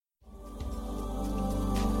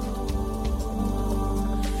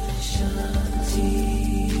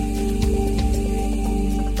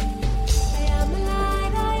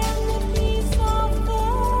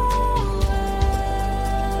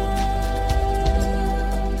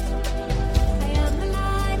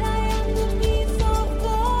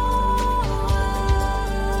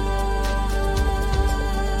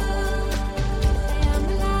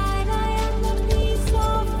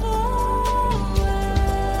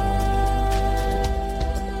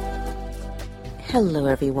Hello,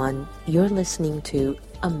 everyone. You're listening to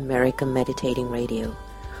America Meditating Radio.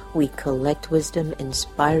 We collect wisdom,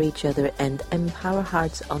 inspire each other, and empower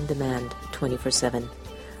hearts on demand 24/7.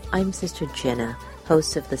 I'm Sister Jenna,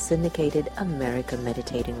 host of the syndicated America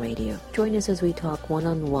Meditating Radio. Join us as we talk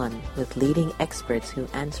one-on-one with leading experts who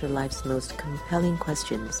answer life's most compelling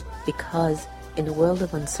questions. Because in a world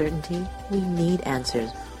of uncertainty, we need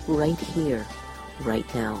answers right here,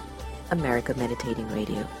 right now. America Meditating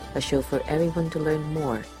Radio, a show for everyone to learn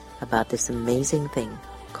more about this amazing thing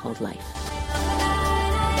called life.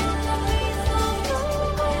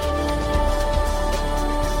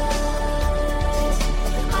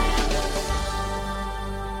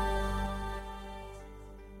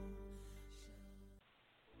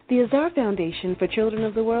 The Azar Foundation for Children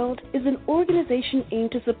of the World is an organization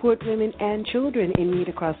aimed to support women and children in need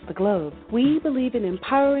across the globe. We believe in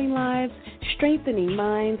empowering lives, strengthening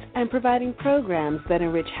minds, and providing programs that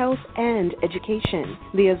enrich health and education.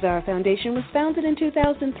 The Azar Foundation was founded in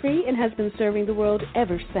 2003 and has been serving the world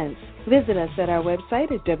ever since. Visit us at our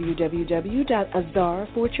website at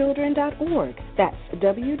www.azarforchildren.org. That's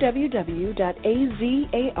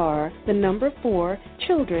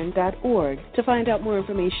www.azar4children.org to find out more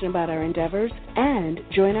information about our endeavors and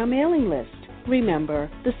join our mailing list. Remember,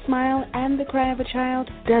 the smile and the cry of a child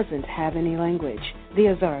doesn't have any language. The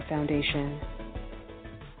Azar Foundation.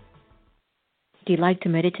 Do you like to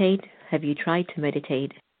meditate? Have you tried to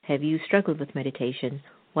meditate? Have you struggled with meditation?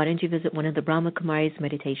 Why don't you visit one of the Brahma Kumaris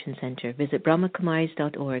Meditation Center? Visit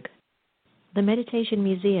brahmakumaris.org. The Meditation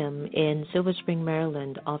Museum in Silver Spring,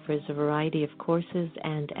 Maryland offers a variety of courses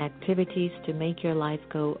and activities to make your life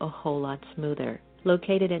go a whole lot smoother.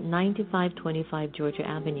 Located at 9525 Georgia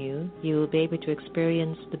Avenue, you will be able to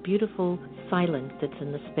experience the beautiful silence that's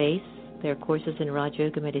in the space. There are courses in Raj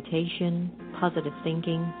Yoga meditation, positive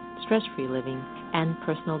thinking, stress-free living, and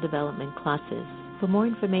personal development classes. For more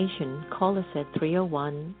information, call us at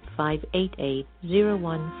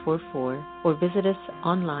 301-588-0144 or visit us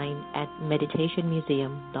online at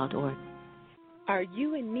meditationmuseum.org. Are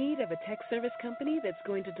you in need of a tech service company that's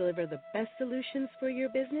going to deliver the best solutions for your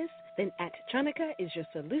business? Then Attronica is your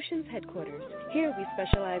solutions headquarters. Here we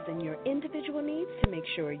specialize in your individual needs to make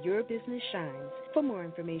sure your business shines. For more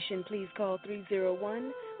information, please call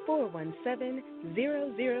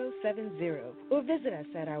 301-417-0070 or visit us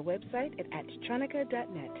at our website at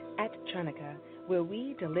attronica.net. Attronica, where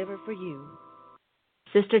we deliver for you.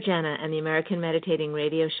 Sister Jenna and the American Meditating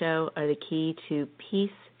Radio Show are the key to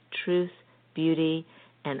peace, truth, beauty,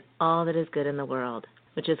 and all that is good in the world,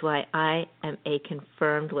 which is why I am a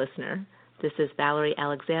confirmed listener. This is Valerie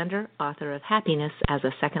Alexander, author of Happiness as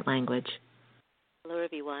a Second Language. Hello,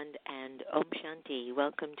 everyone, and Om Shanti.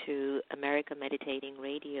 Welcome to America Meditating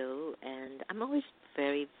Radio, and I'm always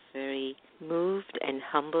very, very moved and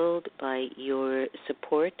humbled by your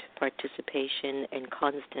support, participation, and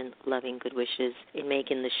constant loving good wishes in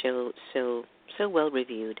making the show so well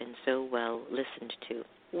reviewed and so well listened to.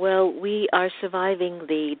 Well, we are surviving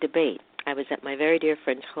the debate. I was at my very dear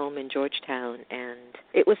friend's home in Georgetown, and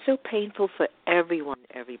it was so painful for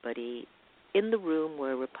everybody. In the room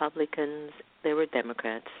were Republicans, there were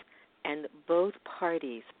Democrats, and both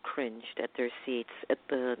parties cringed at their seats at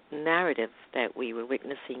the narrative that we were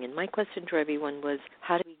witnessing. And my question to everyone was,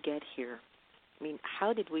 how did we get here? I mean,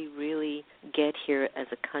 how did we really get here as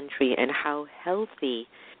a country, and how healthy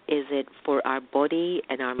is it for our body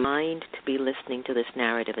and our mind to be listening to this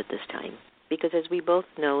narrative at this time? Because as we both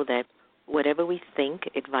know that whatever we think,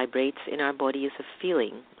 it vibrates in our body as a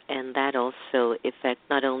feeling, and that also affects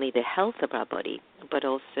not only the health of our body, but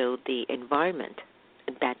also the environment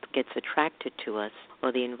that gets attracted to us,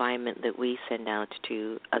 or the environment that we send out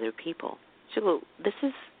to other people. So this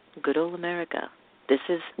is good old America. This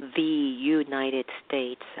is the United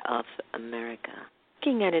States of America.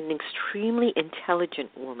 Looking at an extremely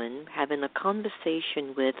intelligent woman having a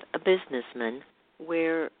conversation with a businessman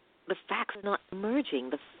where the facts are not emerging,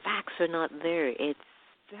 the facts are not there. It's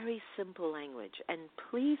very simple language. And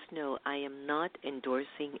please know I am not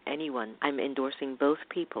endorsing anyone. I'm endorsing both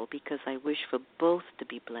people because I wish for both to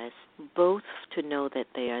be blessed, both to know that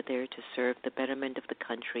they are there to serve the betterment of the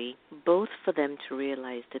country, both for them to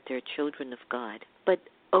realize that they're children of God. But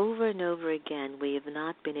over and over again, we have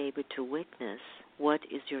not been able to witness what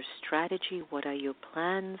is your strategy, what are your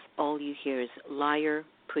plans. All you hear is liar,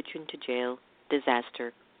 put you into jail,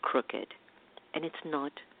 disaster, crooked. And it's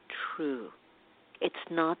not true. It's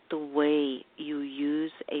not the way you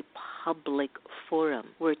use a public forum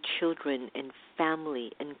where children and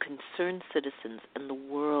family and concerned citizens and the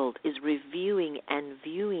world is reviewing and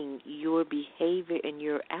viewing your behavior and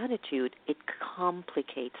your attitude. It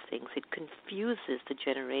complicates things. It confuses the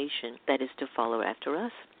generation that is to follow after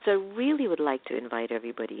us. So I really would like to invite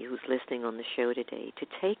everybody who's listening on the show today to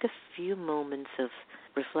take a few moments of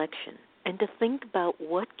reflection and to think about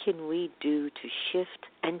what can we do to shift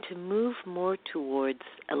and to move more towards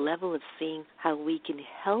a level of seeing how we can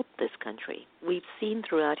help this country. We've seen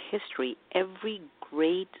throughout history every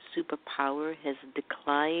great superpower has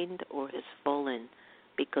declined or has fallen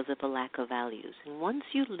because of a lack of values. And once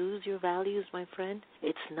you lose your values, my friend,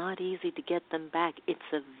 it's not easy to get them back. It's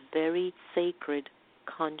a very sacred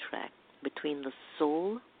contract between the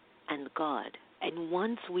soul and God. And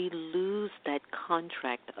once we lose that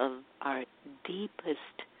contract of our deepest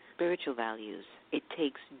spiritual values, it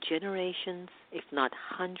takes generations, if not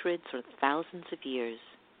hundreds or thousands of years,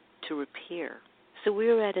 to repair. So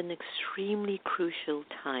we're at an extremely crucial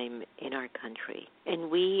time in our country. And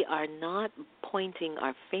we are not pointing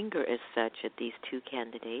our finger as such at these two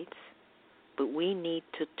candidates, but we need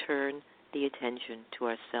to turn the attention to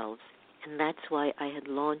ourselves. And that's why I had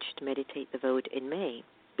launched Meditate the Vote in May.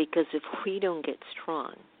 Because if we don't get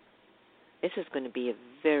strong, this is going to be a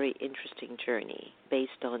very interesting journey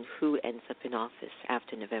based on who ends up in office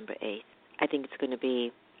after November 8th. I think it's going to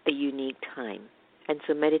be a unique time. And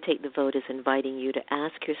so Meditate the Vote is inviting you to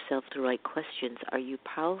ask yourself the right questions. Are you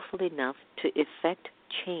powerful enough to effect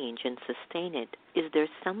change and sustain it? Is there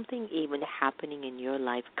something even happening in your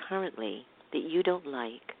life currently that you don't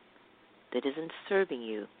like, that isn't serving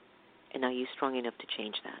you? And are you strong enough to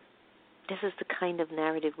change that? This is the kind of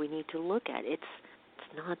narrative we need to look at. It's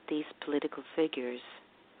not these political figures.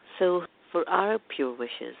 So for our pure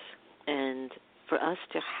wishes and for us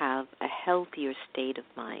to have a healthier state of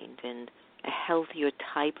mind and a healthier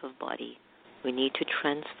type of body, we need to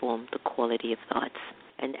transform the quality of thoughts.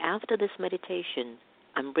 And after this meditation,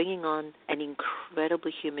 I'm bringing on an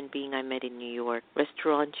incredible human being I met in New York,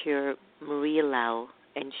 Restaurateur Maria Lau,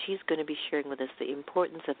 and she's going to be sharing with us the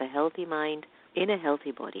importance of a healthy mind in a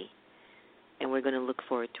healthy body. And we're going to look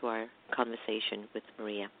forward to our conversation with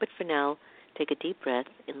Maria. But for now, take a deep breath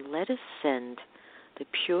and let us send the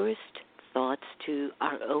purest thoughts to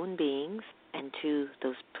our own beings and to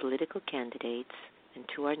those political candidates and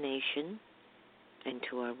to our nation and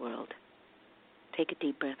to our world. Take a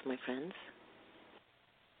deep breath, my friends.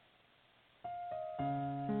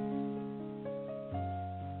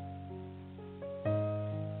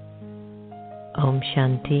 Om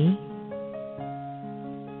Shanti.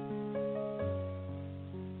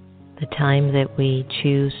 The time that we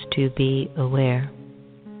choose to be aware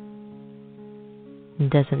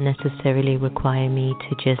doesn't necessarily require me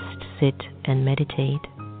to just sit and meditate.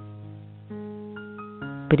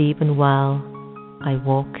 But even while I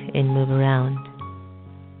walk and move around,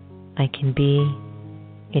 I can be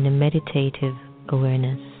in a meditative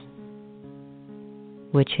awareness,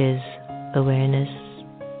 which is awareness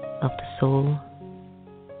of the soul,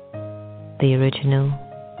 the original,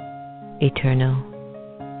 eternal,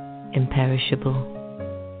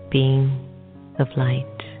 imperishable being of light.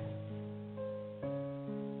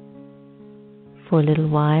 For a little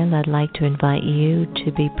while, I'd like to invite you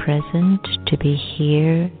to be present, to be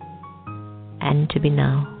here, and to be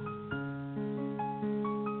now.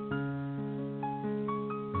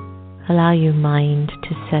 Allow your mind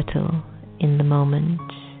to settle in the moment,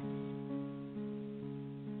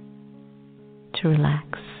 to relax.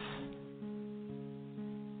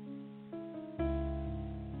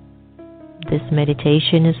 This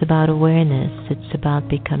meditation is about awareness. It's about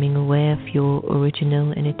becoming aware of your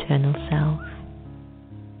original and eternal self.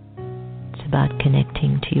 It's about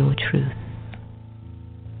connecting to your truth.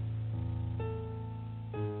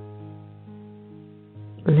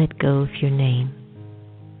 Let go of your name.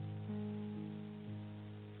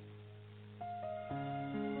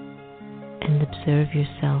 And observe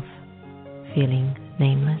yourself feeling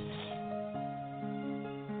nameless.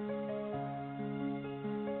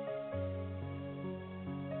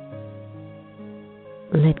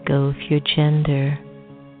 Let go of your gender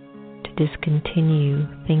to discontinue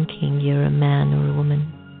thinking you're a man or a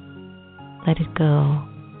woman. Let it go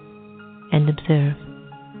and observe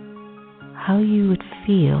how you would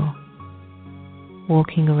feel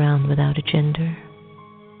walking around without a gender.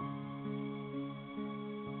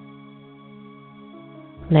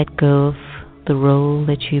 Let go of the role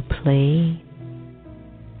that you play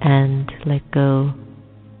and let go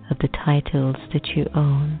of the titles that you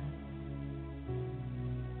own.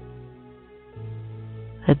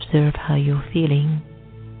 Observe how you're feeling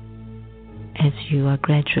as you are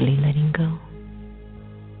gradually letting go.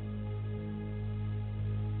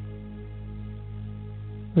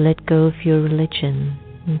 Let go of your religion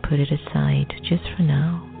and put it aside just for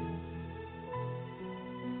now.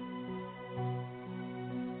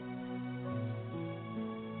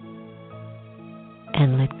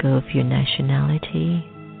 And let go of your nationality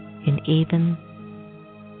and even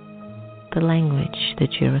the language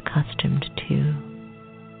that you're accustomed to.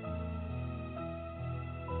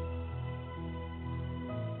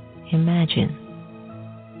 Imagine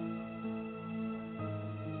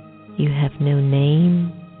you have no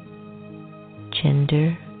name,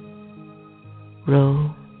 gender,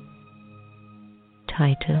 role,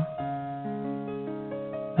 title,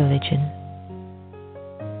 religion,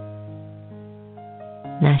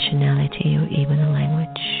 nationality, or even a language.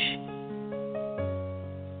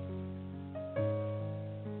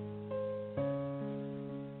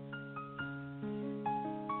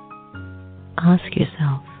 Ask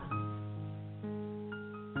yourself,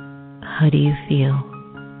 how do you feel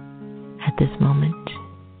at this moment?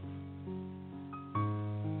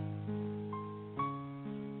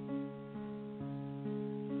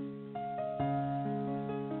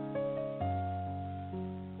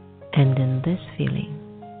 And in this feeling,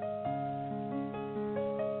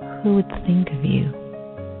 who would think of you,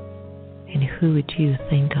 and who would you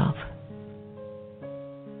think of?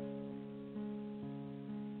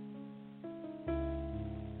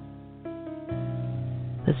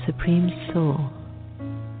 The Supreme Soul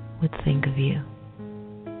would think of you,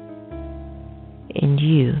 and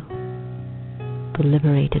you, the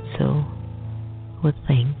liberated soul, would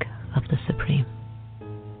think of the Supreme.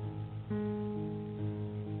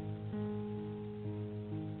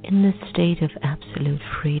 In this state of absolute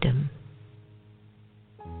freedom,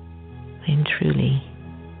 I am truly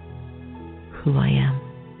who I am.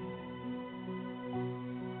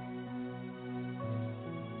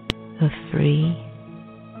 A free,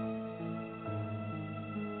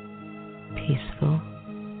 peaceful,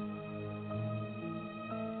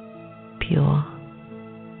 pure,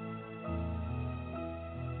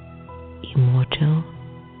 immortal,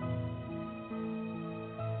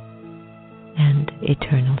 and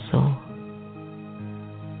eternal soul.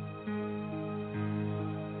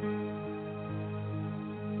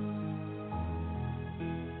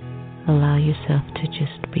 Allow yourself to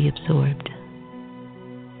just be absorbed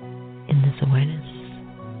in this awareness.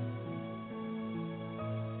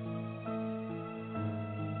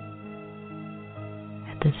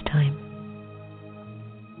 At this time,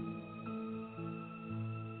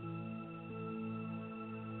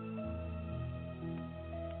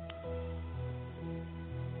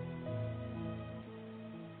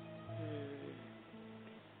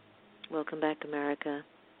 Welcome back, America,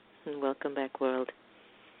 and welcome back, world.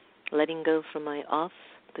 Letting go from my off,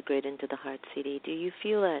 the grid into the heart city. Do you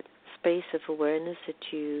feel that space of awareness that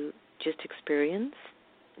you just experienced?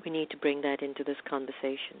 We need to bring that into this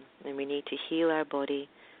conversation, and we need to heal our body,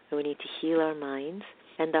 and we need to heal our minds.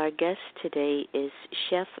 And our guest today is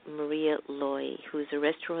Chef Maria Loy, who is a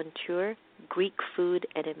restaurateur, Greek food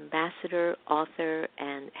and ambassador, author,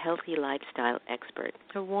 and healthy lifestyle expert.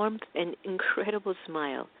 Her warmth and incredible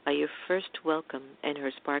smile are your first welcome, and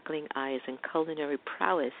her sparkling eyes and culinary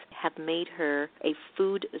prowess have made her a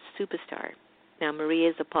food superstar. Now, Maria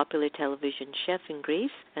is a popular television chef in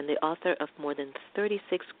Greece and the author of more than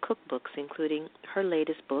 36 cookbooks, including her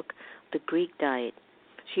latest book, The Greek Diet.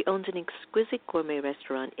 She owns an exquisite gourmet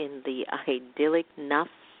restaurant in the idyllic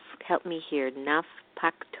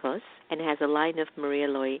Paktos, and has a line of Maria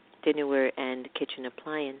Loy dinnerware and kitchen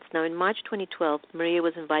appliance. Now, in March 2012, Maria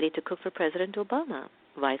was invited to cook for President Obama,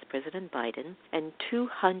 Vice President Biden, and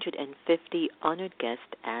 250 honored guests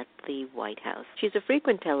at the White House. She's a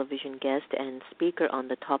frequent television guest and speaker on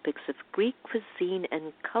the topics of Greek cuisine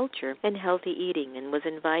and culture and healthy eating, and was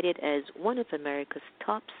invited as one of America's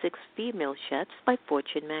top 6 female chefs by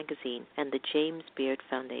Fortune magazine and the James Beard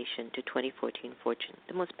Foundation to 2014 Fortune,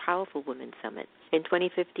 the most powerful women's summit. In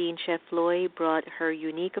 2015, Chef Loy brought her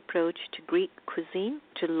unique approach to Greek cuisine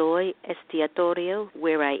to Loy Restaurateur,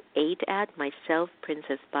 where I ate at, myself,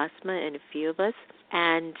 Princess Basma, and a few of us,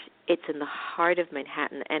 and it's in the heart of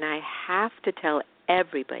Manhattan. And I have to tell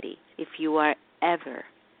everybody, if you are ever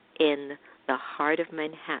in the heart of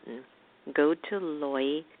Manhattan, go to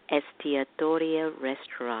Loy Restaurateur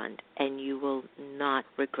restaurant, and you will not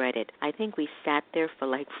regret it. I think we sat there for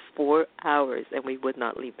like 4 hours, and we would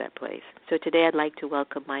not leave that place. So today I'd like to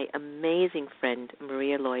welcome my amazing friend,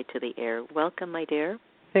 Maria Loy, to the air. Welcome, my dear.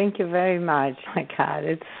 Thank you very much. My God,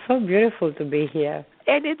 it's so beautiful to be here.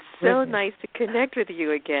 And it's so nice to connect with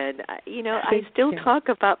you again. I still talk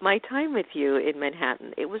about my time with you in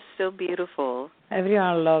Manhattan. It was so beautiful.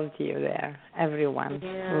 Everyone loved you there. Everyone,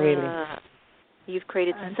 really. You've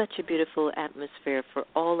created such a beautiful atmosphere for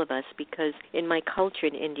all of us because in my culture,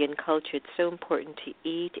 in Indian culture, it's so important to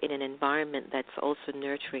eat in an environment that's also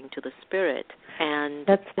nurturing to the spirit. And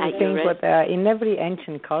that's the thing. In every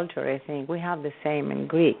ancient culture, I think we have the same in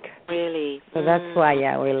Greek. Really. So that's why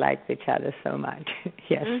we liked each other so much.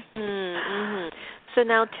 Yes. So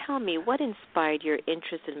now tell me, what inspired your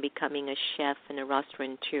interest in becoming a chef and a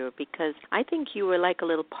restaurateur? Because I think you were like a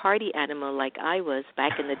little party animal like I was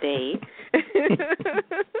back in the day.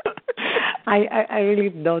 I really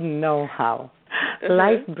don't know how.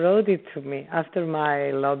 Life brought it to me after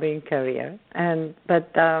my lobbying career.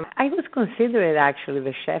 But I was considered actually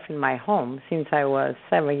the chef in my home since I was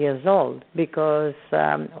 7 years old because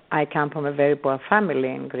I come from a very poor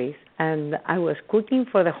family in Greece. And I was cooking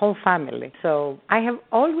for the whole family. So I have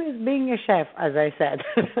always been a chef, as I said.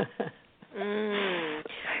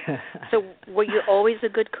 So were you always a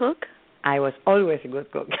good cook? I was always a good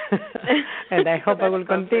cook. And I hope I will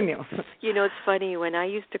continue. It's funny. When I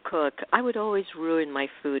used to cook, I would always ruin my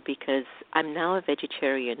food because I'm now a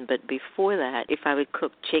vegetarian. But before that, if I would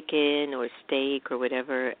cook chicken or steak or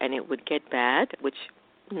whatever and it would get bad, which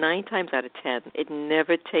 9 times out of 10, it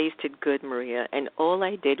never tasted good, Maria. And all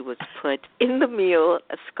I did was put in the meal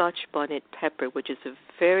a Scotch bonnet pepper, which is a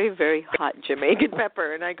very, very hot Jamaican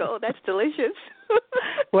pepper. And I go, oh, that's delicious.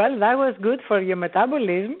 Well, that was good for your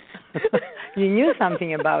metabolism. You knew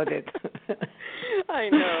something about it. I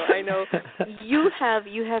know. You have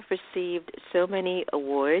received so many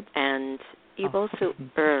awards, and you've also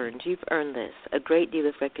earned this, a great deal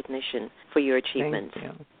of recognition for your achievements.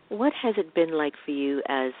 Thank you. What has it been like for you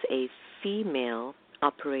as a female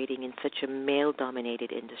operating in such a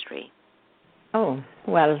male-dominated industry? Oh,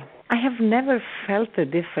 well, I have never felt the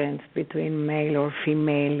difference between male or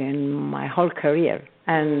female in my whole career,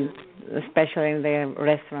 and especially in the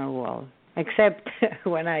restaurant world, except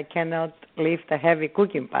when I cannot lift a heavy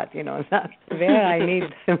cooking pot, that there I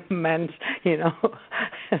need men's,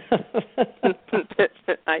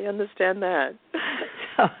 I understand that.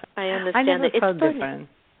 So I understand I never that. felt different.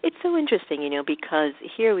 It's so interesting, because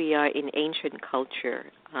here we are in ancient culture.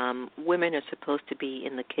 Women are supposed to be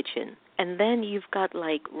in the kitchen. And then you've got,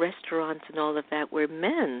 restaurants and all of that where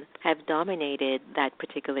men have dominated that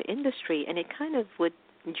particular industry. And it kind of would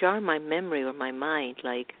jar my memory or my mind,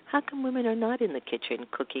 how come women are not in the kitchen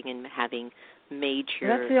cooking and having major...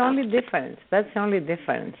 That's the only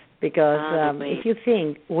difference. Because if you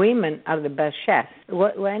think women are the best chefs,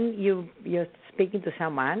 when you're speaking to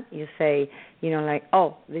someone, you say,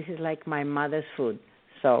 oh, this is like my mother's food.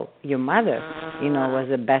 So your mother, was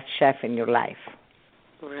the best chef in your life.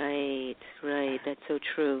 Right. That's so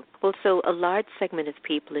true. Well, so a large segment of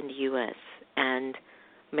people in the U.S. and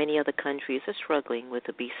many other countries are struggling with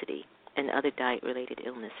obesity and other diet-related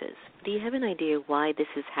illnesses. Do you have an idea why this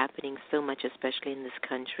is happening so much, especially in this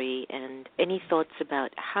country, and any thoughts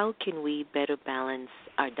about how can we better balance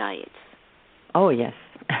our diets? Oh, yes.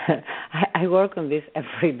 I work on this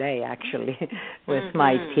every day, actually, with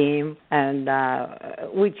my team, and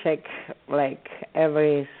we check,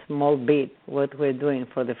 every small bit what we're doing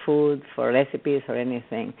for the food, for recipes or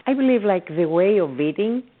anything. I believe, the way of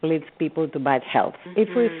eating leads people to bad health.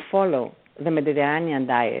 If we follow the Mediterranean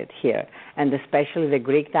diet here, and especially the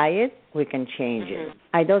Greek diet, we can change it.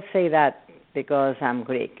 I don't say that because I'm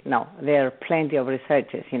Greek. No, there are plenty of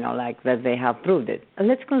researchers, that they have proved it.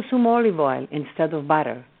 Let's consume olive oil instead of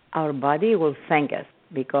butter. Our body will thank us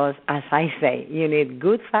because, as I say, you need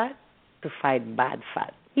good fat to fight bad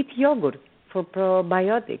fat. Eat yogurt for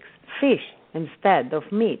probiotics, fish instead of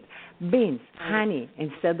meat, beans, honey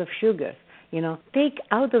instead of sugar. Take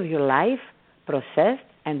out of your life processed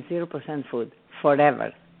and 0% food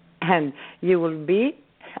forever, and you will be,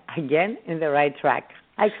 again, in the right track.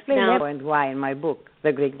 I explain that and why in my book,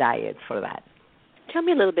 The Greek Diet, for that. Tell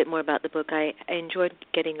me a little bit more about the book. I enjoyed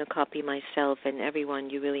getting a copy myself, and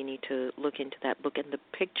everyone, you really need to look into that book and the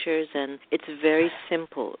pictures, and it's very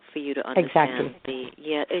simple for you to understand. Exactly.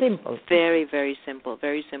 It's simple. Very, very simple,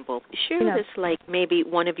 very simple. Share with us, maybe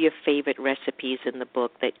one of your favorite recipes in the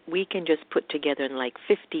book that we can just put together in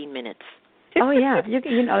 15 minutes. Oh, yeah.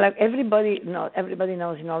 Everybody knows,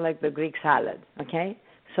 the Greek salad, okay?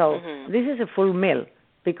 So this is a full meal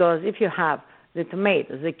because if you have the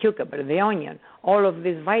tomatoes, the cucumber, the onion, all of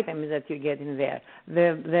these vitamins that you get in there,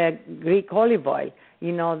 the Greek olive oil,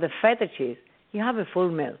 the feta cheese, you have a full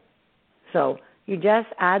meal. So You just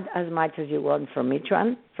add as much as you want from each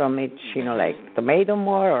one, from each, like tomato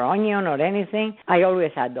more or onion or anything. I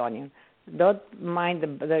always add onion. Don't mind the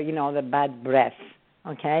bad breath,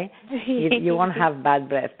 okay? You won't have bad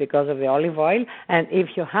breath because of the olive oil. And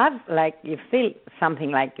if you have, you feel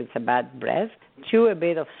something like it's a bad breath, chew a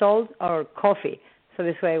bit of salt or coffee. So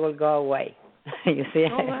this way it will go away. You see, a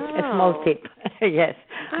small tip. Yes.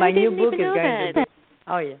 My new book is going to be.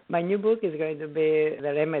 Oh, yeah. My new book is going to be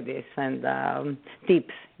the remedies and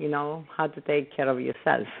tips, how to take care of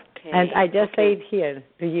yourself. Okay. And I just say it here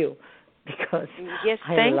to you because yes,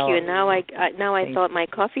 thank you. And now I thought my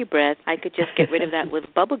coffee breath, I could just get rid of that with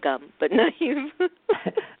bubble gum, but now you've...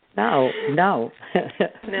 No. No,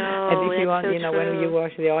 and if you want, so when you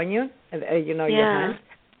wash the onion, your hands,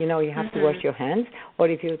 you have to wash your hands. Or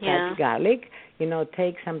if you touch garlic,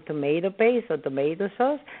 take some tomato paste or tomato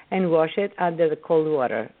sauce and wash it under the cold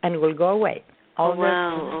water, and it will go away.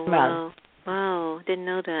 Wow, didn't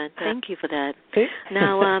know that. Thank you for that.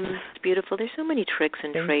 Now, it's beautiful. There's so many tricks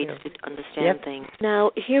and traits to understand things.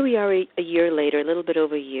 Now, here we are a year later, a little bit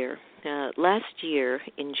over a year. Last year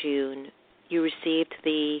in June, you received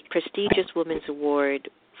the prestigious Women's Award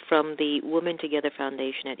from the Women Together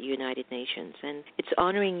Foundation at the United Nations, and it's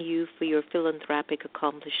honoring you for your philanthropic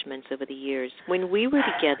accomplishments over the years. When we were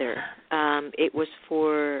together, it was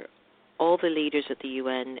for all the leaders at the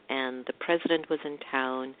UN, and the president was in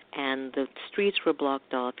town, and the streets were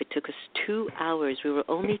blocked off. It took us 2 hours. We were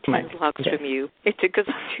only 10 blocks from you. It took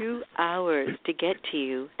us 2 hours to get to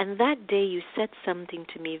you. And that day you said something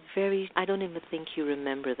to me I don't even think you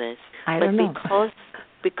remember this. I don't know.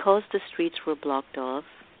 Because the streets were blocked off,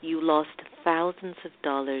 you lost thousands of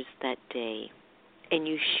dollars that day. And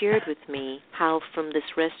you shared with me how from this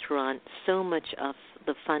restaurant so much of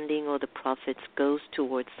the funding or the profits goes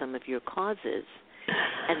towards some of your causes.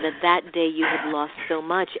 And that day you had lost so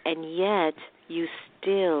much, and yet you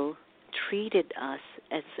still treated us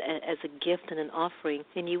as a gift and an offering,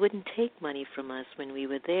 and you wouldn't take money from us when we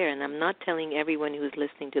were there. And I'm not telling everyone who's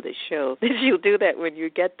listening to the show that you'll do that when you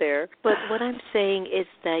get there. But what I'm saying is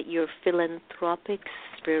that your philanthropic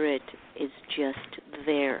spirit is just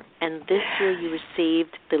there. And this year you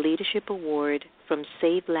received the Leadership Award from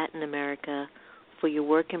Save Latin America for your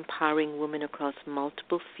work empowering women across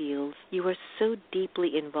multiple fields. You are so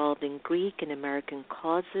deeply involved in Greek and American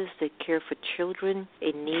causes that care for children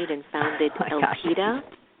in need and founded El Pida.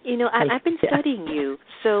 I've been studying you.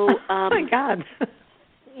 So, oh, my God.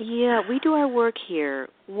 Yeah, we do our work here.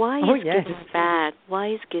 Why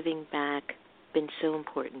is giving back been so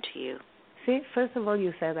important to you? See, first of all,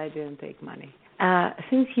 you said I didn't take money.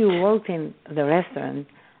 Since you walked in the restaurant,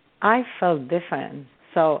 I felt different.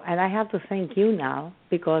 So, and I have to thank you now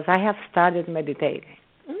because I have started meditating.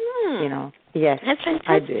 Yes, that's fantastic.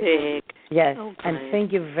 I did. Yes, and good.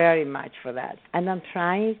 Thank you very much for that. And I'm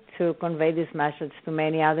trying to convey this message to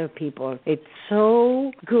many other people. It's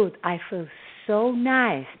so good. I feel so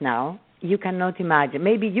nice now. You cannot imagine.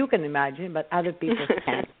 Maybe you can imagine, but other people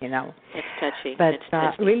can't, It's touchy. But it's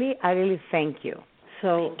touchy. Really, I really thank you.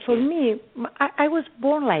 So for me, I was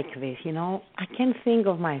born like this, I can't think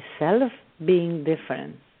of myself being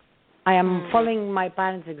different. I am following my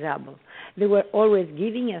parents' example. They were always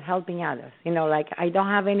giving and helping others. I don't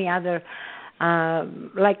have any other,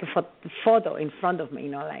 like a photo in front of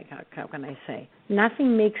me, how can I say?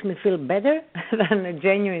 Nothing makes me feel better than a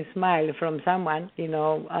genuine smile from someone,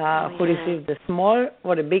 who received a small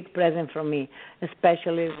or a big present from me,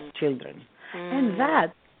 especially children. And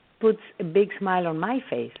that puts a big smile on my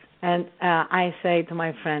face. And I say to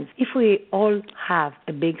my friends, if we all have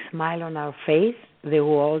a big smile on our face, the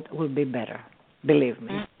world will be better. Believe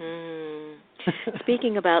me.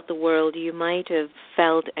 Speaking about the world, you might have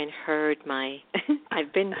felt and heard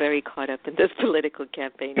I've been very caught up in this political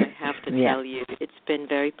campaign, I have to tell you. It's been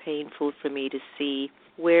very painful for me to see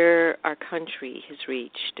where our country has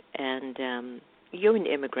reached. And you're an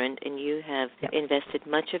immigrant, and you have invested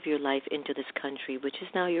much of your life into this country, which is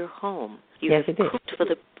now your home. You've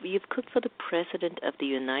cooked for the President of the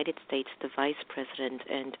United States, the Vice President,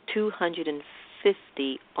 and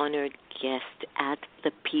 250 honored guests at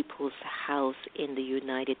the People's House in the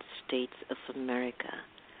United States of America.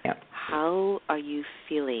 Yep. How are you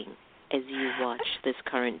feeling as you watch this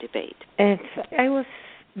current debate? I was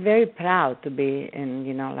very proud to be in,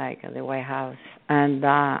 the White House, and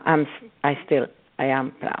I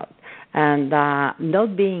am proud. And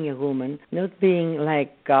not being a woman, not being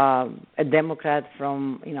like a Democrat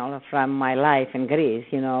from my life in Greece,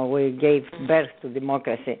 we gave birth to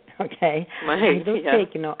democracy, okay? Right, I don't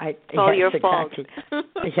take, it's all your fault.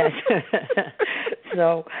 Yes.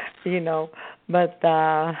 So, but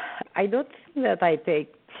I don't think that I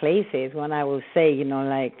take places when I will say,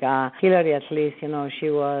 like Hillary, at least, she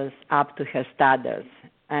was up to her standards.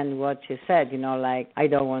 And what she said, like, I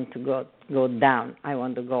don't want to go down. I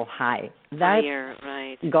want to go high. That higher,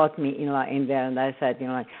 right. got me, in there. And I said,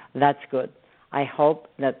 like, that's good. I hope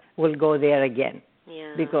that we'll go there again.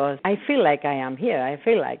 Yeah. Because I feel like I am here. I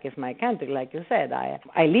feel like it's my country, like you said. I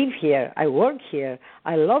live here. I work here.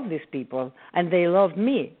 I love these people, and they love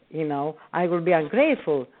me. I would be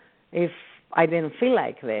ungrateful if I didn't feel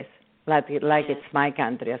like this, like it's my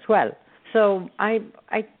country as well. So I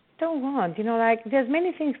don't want, like, there's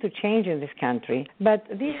many things to change in this country, but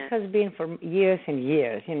this has been for years and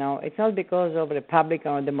years. It's not because of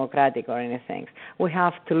Republican or Democratic or anything. We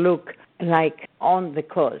have to look like on the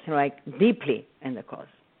cause, like deeply in the cause.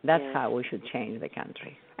 That's how we should change the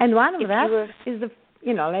country. And one of that is the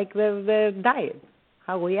diet,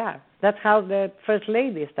 how we are. That's how the First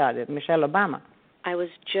Lady started, Michelle Obama. I was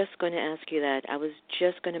just going to ask you that. I was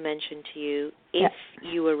just going to mention to you, if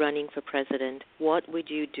you were running for president, what would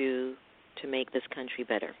you do to make this country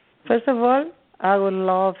better? First of all, I would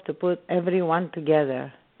love to put everyone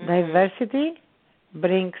together. Diversity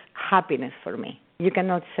brings happiness for me. You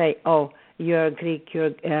cannot say, oh, you're Greek,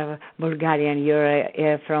 you're Bulgarian,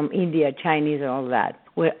 you're from India, Chinese, and all that.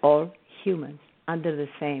 We're all humans under the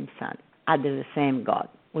same sun, under the same God.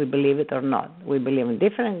 We believe it or not. We believe in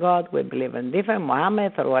different God. We believe in different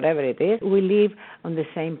Muhammad or whatever it is. We live on the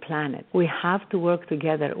same planet. We have to work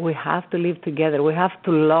together. We have to live together. We have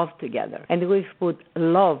to love together. And if we put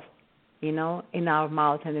love, in our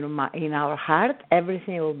mouth and in our heart,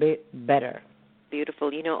 everything will be better. Beautiful.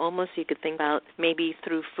 Almost you could think about maybe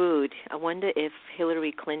through food. I wonder if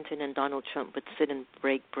Hillary Clinton and Donald Trump would sit and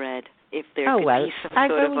break bread, if there could be some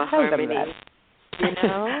sort of a harmony.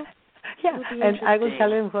 Yeah, and I will tell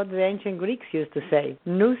them what the ancient Greeks used to say.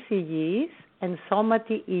 Nous υγιείς and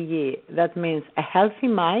somati υγιή. That means a healthy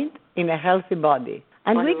mind in a healthy body.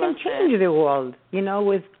 And we can change the world,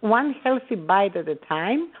 with one healthy bite at a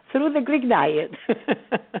time through the Greek diet.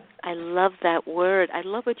 I love that word. I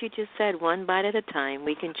love what you just said. One bite at a time,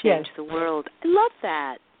 we can change the world. I love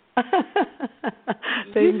that.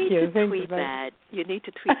 You need to tweet that. You need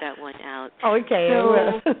to tweet that one out. Okay.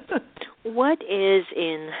 So, what is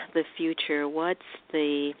in the future? What's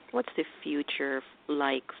the future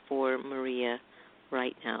like for Maria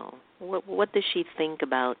right now? What does she think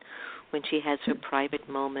about when she has her private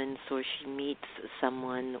moments, or she meets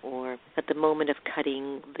someone, or at the moment of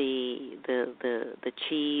cutting the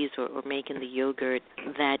cheese or making the yogurt?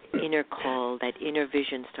 That inner call, that inner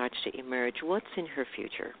vision starts to emerge. What's in her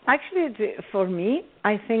future? Actually, for me,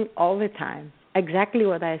 I think all the time exactly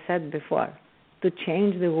what I said before, to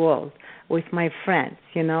change the world with my friends.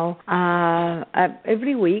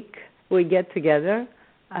 Every week we get together,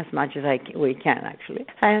 as much as we can, actually.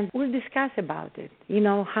 And we'll discuss about it,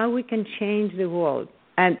 how we can change the world.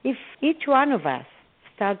 And if each one of us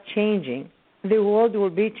start changing, the world will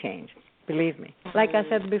be changed, believe me. Like I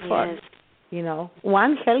said before,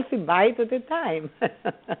 one healthy bite at a time.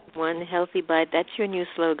 One healthy bite. That's your new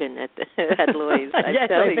slogan at Loy's.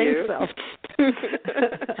 Yes, I think so.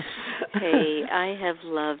 Hey, I have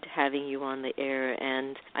loved having you on the air,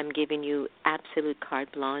 and I'm giving you absolute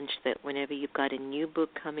carte blanche that whenever you've got a new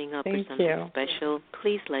book coming up or something special,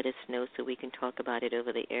 please let us know so we can talk about it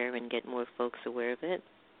over the air and get more folks aware of it.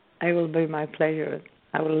 It will be my pleasure.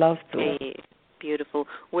 I would love to. Hey, beautiful.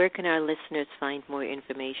 Where can our listeners find more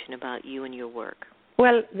information about you and your work?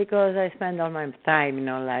 Well, because I spend all my time,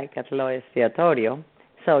 at Lois Restaurateur.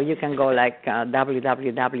 So you can go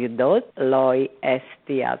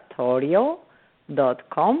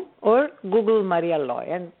www.loiestiatorio.com or Google Maria Loy,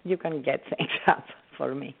 and you can get things up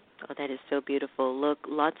for me. Oh, that is so beautiful. Look,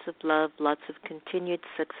 lots of love, lots of continued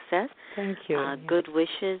success. Thank you. Good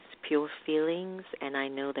wishes, pure feelings, and I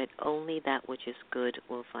know that only that which is good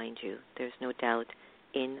will find you. There's no doubt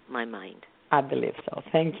in my mind. I believe so.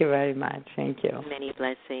 Thank you very much. Thank you. Many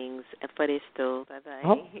blessings. Efaristo. Bye-bye.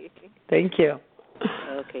 Oh, thank you.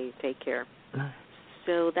 Okay, take care.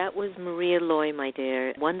 So that was Maria Loy, my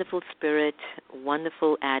dear. Wonderful spirit,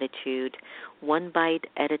 wonderful attitude. One bite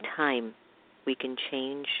at a time, we can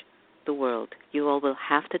change the world. You all will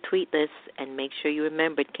have to tweet this and make sure you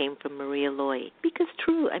remember it came from Maria Loy. Because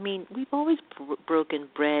true, we've always broken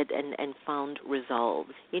bread and found resolve.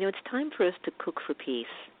 It's time for us to cook for peace,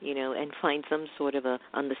 and find some sort of a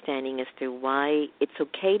understanding as to why it's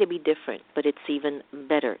okay to be different, but it's even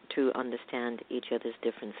better to understand each other's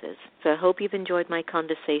differences. So I hope you've enjoyed my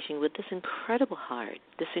conversation with this incredible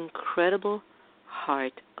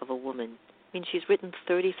heart of a woman. She's written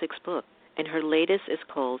 36 books. And her latest is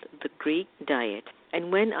called The Greek Diet,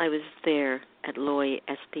 And when I was there at Loy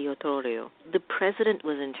Espiatorio, the president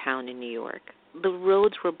was in town in New York. The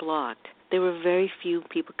roads were blocked. There were very few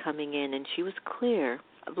people coming in, and she was clear.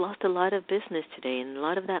 I've lost a lot of business today, and a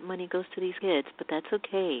lot of that money goes to these kids, but that's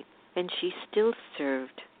okay. And she still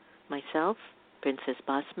served myself, Princess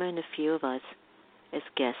Basma, and a few of us as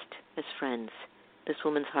guests, as friends. This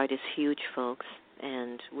woman's heart is huge, folks,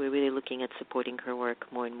 and we're really looking at supporting her work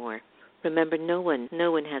more and more. Remember, no one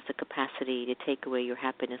has the capacity to take away your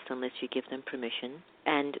happiness unless you give them permission.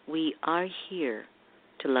 And we are here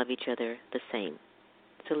to love each other the same.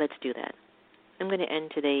 So let's do that. I'm going to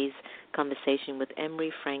end today's conversation with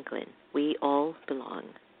Emery Franklin. We all belong.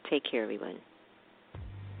 Take care, everyone.